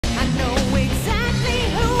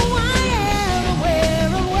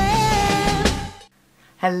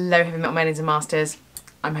Hello Heavy Metal Maidens and Masters,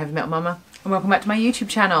 I'm Heavy Metal Momma and welcome back to my YouTube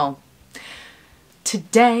channel.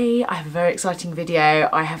 Today I have a very exciting video.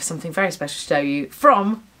 I have something very special to show you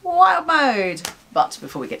from Wilde Mode. But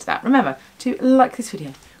before we get to that, remember to like this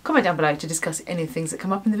video, comment down below to discuss any of the things that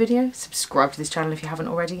come up in the video, subscribe to this channel if you haven't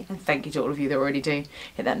already, and thank you to all of you that already do.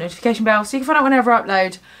 Hit that notification bell so you can find out whenever I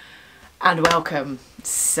upload, and welcome.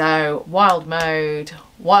 So Wilde Mode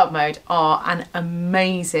are an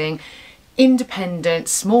amazing independent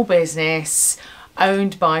small business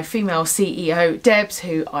owned by female CEO Debs,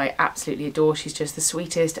 who I absolutely adore. She's just the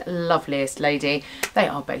sweetest, loveliest lady. They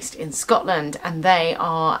are based in Scotland and they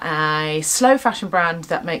are a slow fashion brand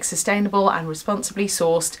that makes sustainable and responsibly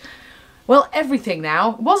sourced, well, everything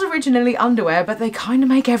now. It was originally underwear, but they kind of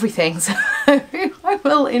make everything. So I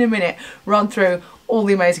will in a minute run through all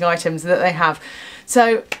the amazing items that they have.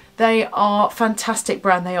 So they are a fantastic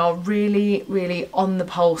brand. They are really, really on the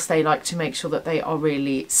pulse. They like to make sure that they are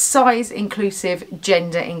really size inclusive,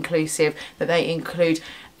 gender inclusive, that they include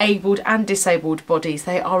abled and disabled bodies.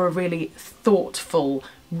 They are a really thoughtful,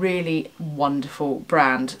 really wonderful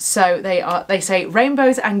brand. So they say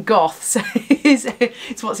rainbows and goths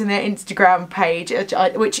it's what's in their Instagram page,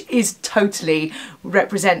 which is totally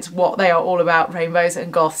represents what they are all about, rainbows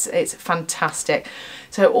and goths. It's fantastic.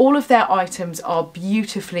 So all of their items are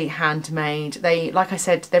beautifully handmade. They, like I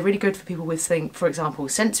said, they're really good for people with, for example,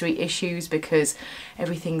 sensory issues, because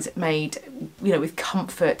everything's made, you know, with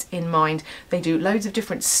comfort in mind. They do loads of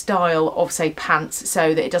different style of, say, pants,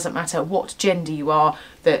 so that it doesn't matter what gender you are,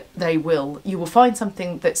 that you will find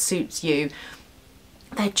something that suits you.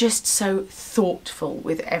 They're just so thoughtful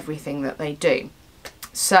with everything that they do.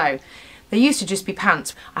 So they used to just be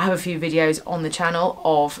pants. I have a few videos on the channel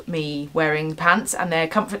of me wearing pants, and they're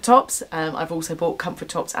comfort tops. I've also bought comfort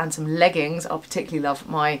tops and some leggings. I particularly love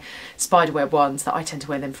my spiderweb ones, that I tend to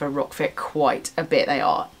wear them for a rock fit quite a bit. They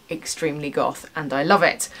are extremely goth and I love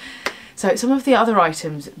it. So some of the other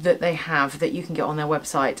items that they have that you can get on their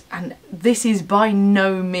website, and this is by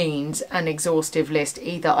no means an exhaustive list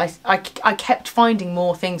either. I kept finding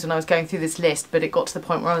more things when I was going through this list, but it got to the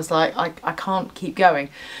point where I was like, I can't keep going.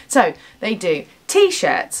 So they do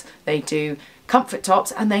t-shirts, they do comfort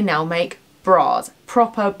tops, and they now make bras,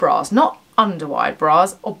 proper bras, not underwired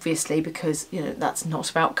bras, obviously, because, you know, that's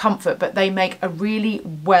not about comfort, but they make a really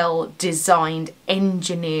well designed,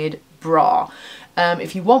 engineered bra.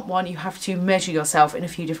 If you want one, you have to measure yourself in a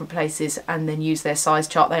few different places and then use their size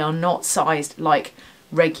chart. They are not sized like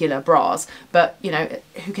regular bras, but, you know,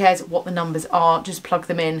 who cares what the numbers are, just plug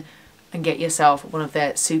them in and get yourself one of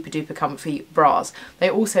their super duper comfy bras. They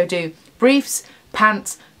also do briefs,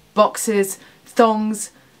 pants, boxers,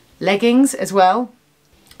 thongs, leggings as well.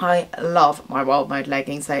 I love my Wilde Mode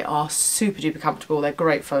leggings. They are super duper comfortable. They're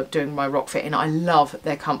great for doing my rock fit in. I love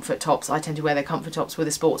their comfort tops. I tend to wear their comfort tops with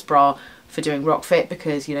a sports bra for doing rock fit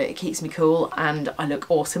because, you know, it keeps me cool and I look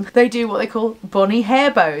awesome. They do what they call Bonnie hair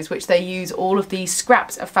bows, which they use all of these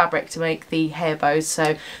scraps of fabric to make the hair bows.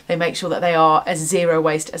 So they make sure that they are as zero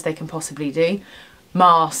waste as they can possibly do.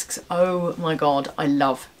 Masks. Oh my God. I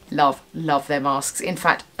love their masks. In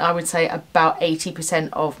fact, I would say about 80%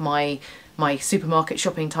 of my supermarket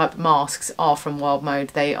shopping type masks are from Wilde Mode.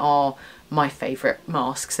 They are my favourite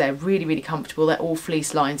masks. They're really, really comfortable. They're all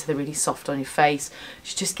fleece lined, so they're really soft on your face.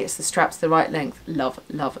 She just gets the straps the right length. Love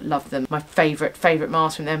them. My favourite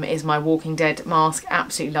mask from them is my Walking Dead mask.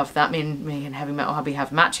 Absolutely love that. Me and Heavy Metal Hubby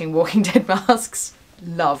have matching Walking Dead masks.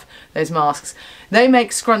 Love those masks. They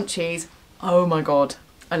make scrunchies. Oh my God,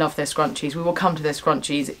 I love their scrunchies. We will come to their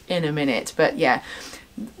scrunchies in a minute, but yeah,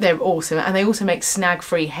 they're awesome. And they also make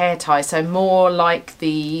snag-free hair ties, so more like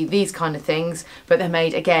these kind of things, but they're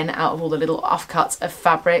made again out of all the little offcuts of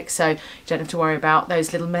fabric, so you don't have to worry about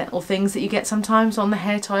those little metal things that you get sometimes on the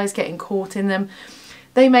hair ties getting caught in them.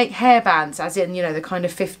 They make hairbands, as in, you know, the kind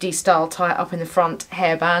of 50s style tie up in the front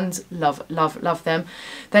hairbands. Love them.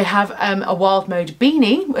 They have a Wilde Mode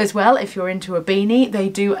beanie as well, if you're into a beanie. They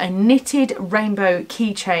do a knitted rainbow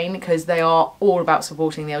keychain because they are all about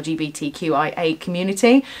supporting the LGBTQIA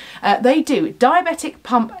community. They do diabetic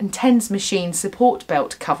pump and TENS machine support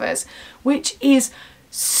belt covers, which is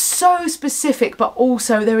so specific, but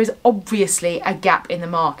also there is obviously a gap in the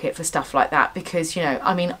market for stuff like that, because, you know,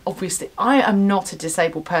 I mean, obviously I am not a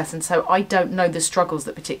disabled person, so I don't know the struggles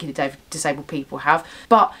that particularly disabled people have,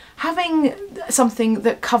 but having something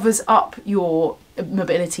that covers up your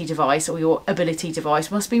mobility device or your ability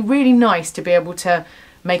device must be really nice to be able to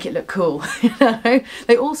make it look cool, you know.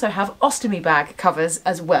 They also have ostomy bag covers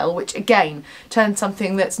as well, which again turns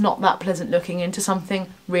something that's not that pleasant looking into something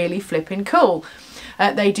really flipping cool.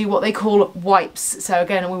 They do what they call wipes, so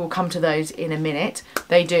again we will come to those in a minute.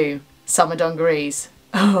 They do summer dungarees.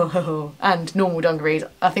 Oh, and normal dungarees.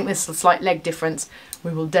 I think there's a slight leg difference.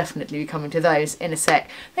 We will definitely be coming to those in a sec.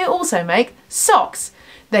 They also make socks.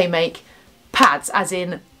 They make pads, as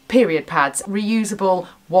in period pads, reusable,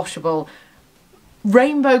 washable,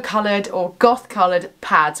 rainbow coloured or goth coloured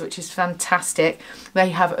pads, which is fantastic. They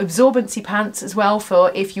have absorbency pants as well,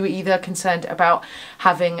 for if you are either concerned about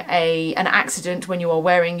having an accident when you are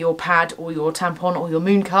wearing your pad or your tampon or your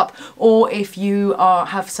moon cup, or if you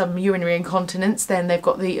have some urinary incontinence, then they've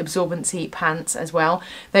got the absorbency pants as well.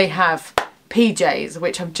 They have PJs,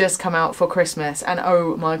 which have just come out for Christmas, and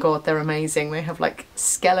oh my god, they're amazing. They have like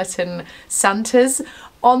skeleton Santas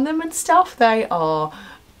on them and stuff. They are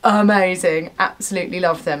amazing, absolutely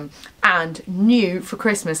love them. And new for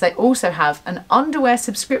Christmas, they also have an underwear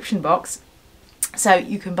subscription box, so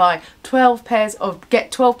you can buy 12 pairs of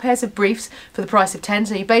briefs for the price of 10.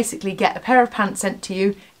 So you basically get a pair of pants sent to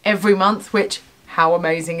you every month, which, how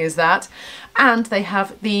amazing is that? And they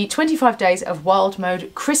have the 25 days of Wilde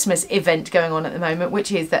Mode Christmas event going on at the moment,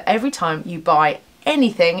 which is that every time you buy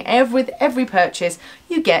anything, with every purchase,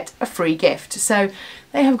 you get a free gift. So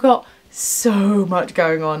they have got so much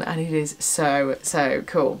going on, and it is so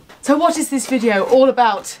cool. So what is this video all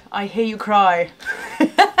about? I hear you cry.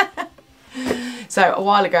 So a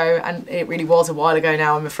while ago, and it really was a while ago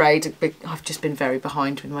now, I'm afraid, I've just been very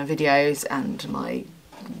behind with my videos, and my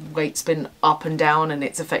weight's been up and down, and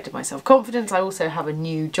it's affected my self-confidence. I also have a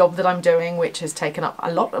new job that I'm doing, which has taken up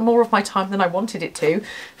a lot more of my time than I wanted it to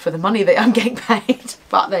for the money that I'm getting paid,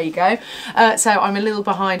 but there you go. So I'm a little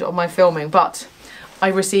behind on my filming, but I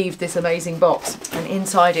received this amazing box, and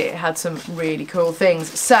inside it had some really cool things.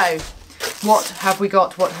 So what have we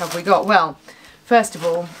got? What have we got? Well, first of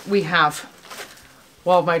all, we have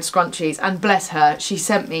Wilde Mode Scrunchies, and bless her, she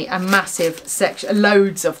sent me a massive section,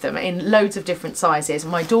 loads of them in loads of different sizes.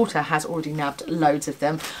 My daughter has already nabbed loads of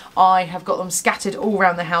them. I have got them scattered all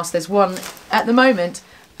around the house. There's one at the moment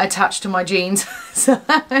attached to my jeans so,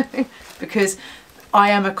 because I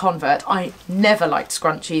am a convert. I never liked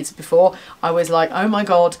scrunchies before. I was like, oh my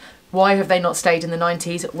god, why have they not stayed in the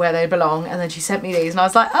 90s where they belong? And then she sent me these and I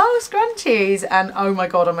was like, oh, scrunchies. And oh my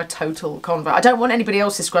god, I'm a total convert. I don't want anybody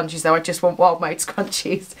else's scrunchies though. I just want Wilde Mode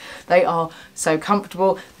scrunchies. They are so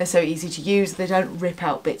comfortable. They're so easy to use. They don't rip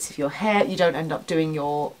out bits of your hair. You don't end up doing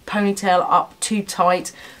your ponytail up too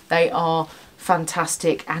tight. They are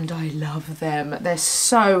fantastic, and I love them. They're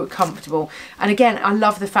so comfortable, and again, I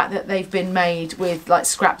love the fact that they've been made with like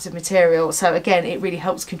scraps of material, so again, it really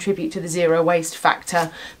helps contribute to the zero waste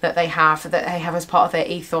factor that they have as part of their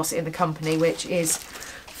ethos in the company, which is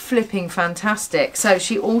flipping fantastic. So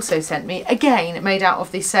she also sent me, again made out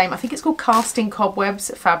of the same, I think it's called casting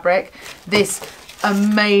cobwebs fabric, this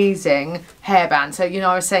amazing hairband. So you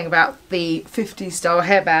know, I was saying about the 50s style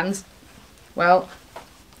hairbands, well,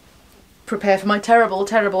 prepare for my terrible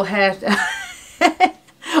hair. I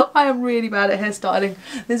am really bad at hairstyling.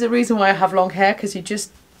 There's a reason why I have long hair, because you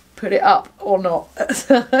just put it up or not.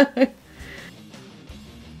 There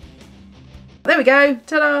we go,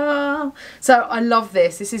 ta-da! So I love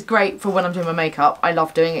this. This is great for when I'm doing my makeup. I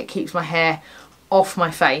love doing it. It keeps my hair off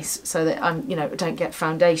my face so that I'm, you know, don't get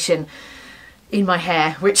foundation in my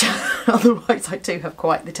hair, which otherwise I do have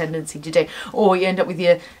quite the tendency to do, or you end up with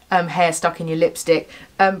your hair stuck in your lipstick.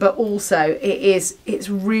 But also it's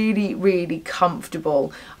really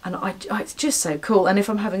comfortable, and it's just so cool. And if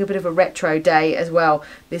I'm having a bit of a retro day as well,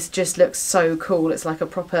 this just looks so cool. It's like a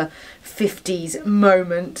proper 50s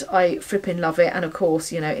moment. I flipping love it, and of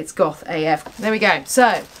course, you know, it's goth AF. There we go.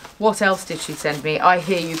 So what else did she send me? I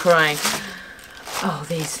hear you crying. Oh,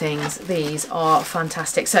 these things, these are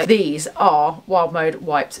fantastic. So these are Wilde Mode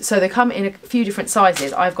wipes. So they come in a few different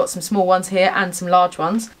sizes. I've got some small ones here and some large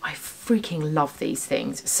ones. I freaking love these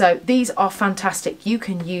things. So these are fantastic. You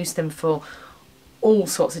can use them for all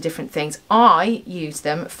sorts of different things. I use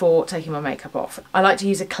them for taking my makeup off. I like to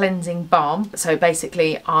use a cleansing balm. So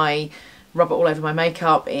basically I rub it all over my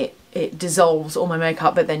makeup. It dissolves all my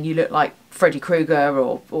makeup, but then you look like Freddy Krueger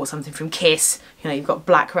or something from Kiss. You know, you've got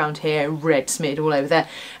black around here, red smeared all over there.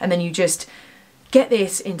 And then you just get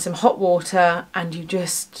this in some hot water and you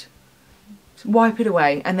just wipe it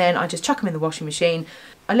away. And then I just chuck them in the washing machine.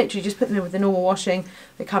 I literally just put them in with the normal washing.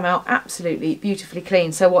 They come out absolutely beautifully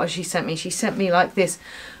clean. So what has she sent me? She sent me like this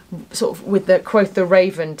sort of with the quote the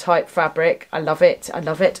Raven type fabric. I love it. I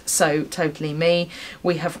love it. So totally me.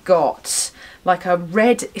 We have got like a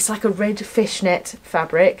red, it's like a red fishnet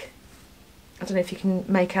fabric. I don't know if you can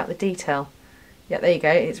make out the detail. Yeah, there you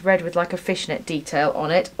go. It's red with like a fishnet detail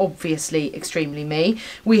on it. Obviously extremely me.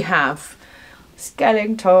 We have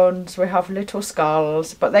skeletons, we have little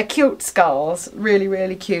skulls, but they're cute skulls, really,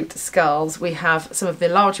 really cute skulls. We have some of the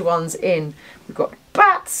larger ones in, we've got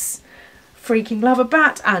bats, freaking love a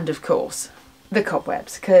bat, and of course the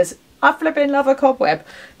cobwebs, because I flipping love a cobweb.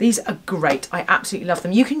 These are great. I absolutely love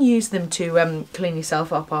them. You can use them to clean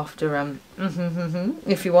yourself up after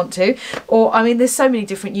if you want to. Or, I mean, there's so many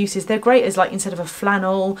different uses. They're great as, like, instead of a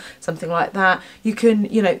flannel, something like that. You can,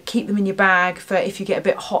 you know, keep them in your bag for if you get a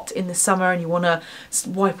bit hot in the summer and you want to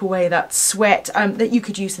wipe away that sweat. That you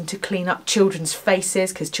could use them to clean up children's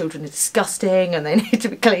faces, because children are disgusting and they need to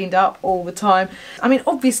be cleaned up all the time. I mean,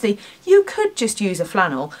 obviously, you could just use a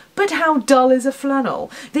flannel, but how dull is a flannel?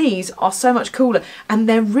 These are so much cooler, and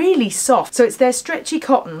they're really soft. So it's their stretchy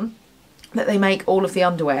cotton that they make all of the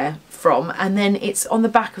underwear from, and then it's on the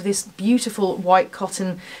back of this beautiful white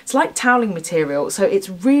cotton. It's like toweling material, so it's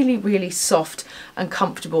really, really soft and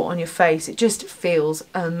comfortable on your face. It just feels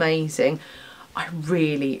amazing. I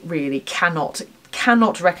really, really cannot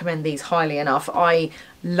recommend these highly enough. I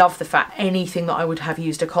love the fact anything that I would have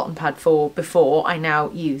used a cotton pad for before, I now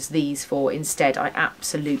use these for instead. I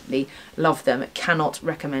absolutely love them. Cannot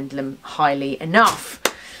recommend them highly enough.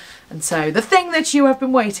 And so the thing that you have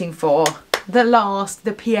been waiting for, the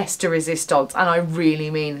pièce de résistance, and I really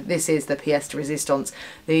mean this is the pièce de résistance.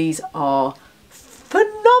 These are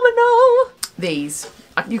phenomenal. These,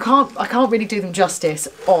 I can't really do them justice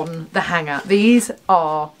on the hanger. These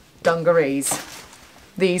are dungarees.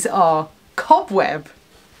 These are cobweb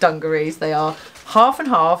dungarees. They are half and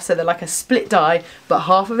half, so they're like a split dye, but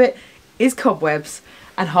half of it is cobwebs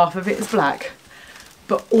and half of it is black.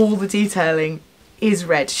 But all the detailing is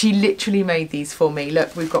red. She literally made these for me.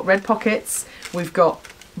 Look, we've got red pockets, we've got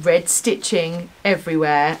red stitching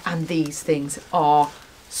everywhere, and these things are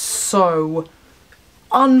so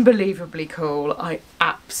unbelievably cool. I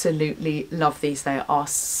absolutely love these. They are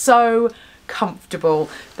so comfortable.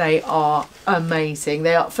 They are amazing.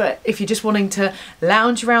 They are for if you're just wanting to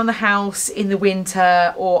lounge around the house in the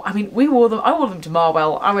winter, or I mean, I wore them to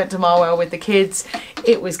Marwell. I went to Marwell with the kids.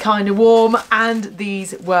 It was kind of warm, and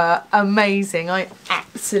these were amazing. I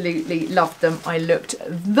absolutely loved them. I looked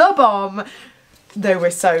the bomb. They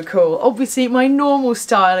were so cool. Obviously my normal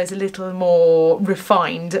style is a little more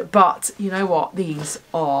refined, but you know what, these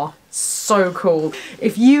are so cool.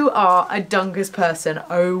 If you are a Dungas person,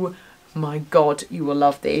 oh my god, you will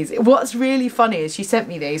love these. What's really funny is she sent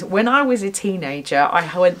me these when I was a teenager.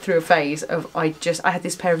 I went through a phase of I had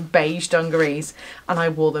this pair of beige dungarees and I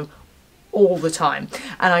wore them all the time,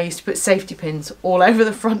 and I used to put safety pins all over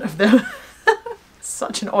the front of them.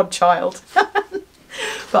 Such an odd child.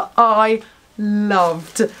 But I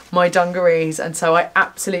loved my dungarees, and so I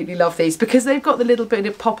absolutely love these because they've got the little bit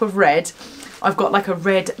of pop of red. I've got like a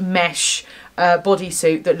red mesh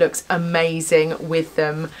bodysuit that looks amazing with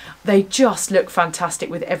them. They just look fantastic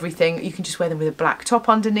with everything. You can just wear them with a black top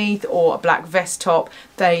underneath or a black vest top.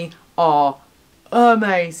 They are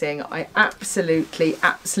amazing. I absolutely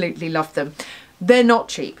love them. They're not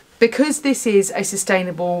cheap. Because this is a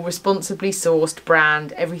sustainable, responsibly sourced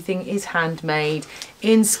brand, everything is handmade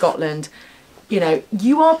in Scotland. You know,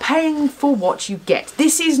 you are paying for what you get.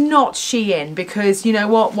 This is not Shein, because you know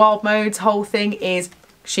what, Wilde Mode's whole thing is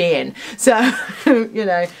Shein. So, you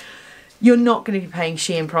know, you're not going to be paying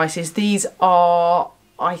Shein prices. These are,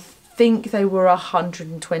 I think they were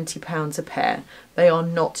 £120 a pair. They are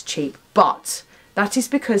not cheap, but that is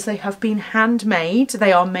because they have been handmade.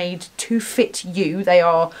 They are made to fit you. They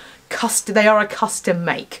are a custom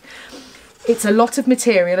make. It's a lot of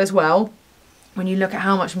material as well when you look at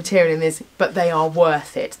how much material in this, but they are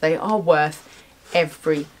worth it. They are worth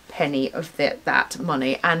every penny of that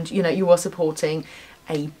money. And you know, you are supporting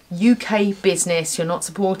a UK business. You're not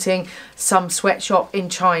supporting some sweatshop in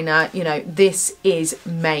China. You know, this is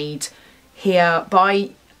made here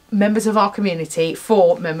by members of our community,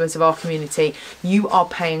 for members of our community. You are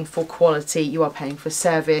paying for quality, you are paying for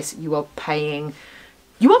service, you are paying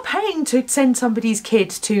to send somebody's kid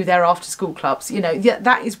to their after school clubs. You know,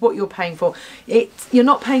 that is what you're paying for. You're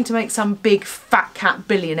not paying to make some big fat cat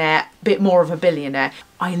billionaire bit more of a billionaire.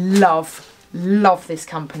 I love this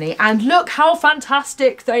company, and look how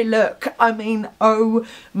fantastic they look. I mean, oh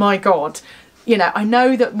my god. You know, I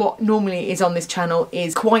know that what normally is on this channel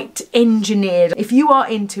is quite engineered. If you are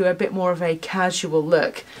into a bit more of a casual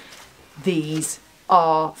look, these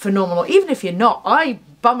are phenomenal. Even if you're not, I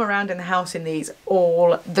bum around in the house in these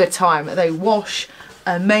all the time. They wash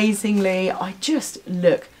amazingly. I just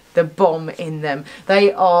look the bomb in them.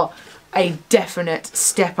 They are a definite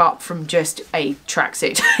step up from just a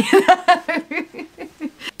tracksuit.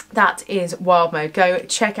 that is Wilde Mode. Go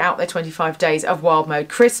check out their 25 days of Wilde Mode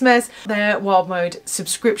Christmas. Their Wilde Mode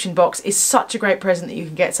subscription box is such a great present that you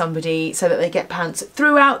can get somebody so that they get pants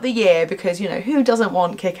throughout the year, because, you know, who doesn't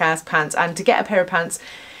want kick-ass pants? And to get a pair of pants,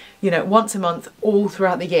 you know, once a month all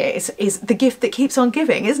throughout the year is the gift that keeps on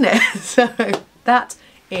giving, isn't it? So that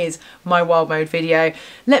is my Wilde Mode video.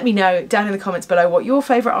 Let me know down in the comments below what your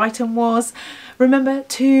favourite item was. Remember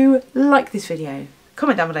to like this video,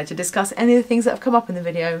 comment down below to discuss any of the things that have come up in the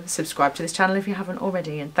video, subscribe to this channel if you haven't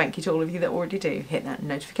already, and thank you to all of you that already do. Hit that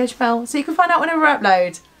notification bell so you can find out whenever I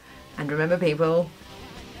upload. And remember people,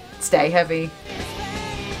 stay heavy.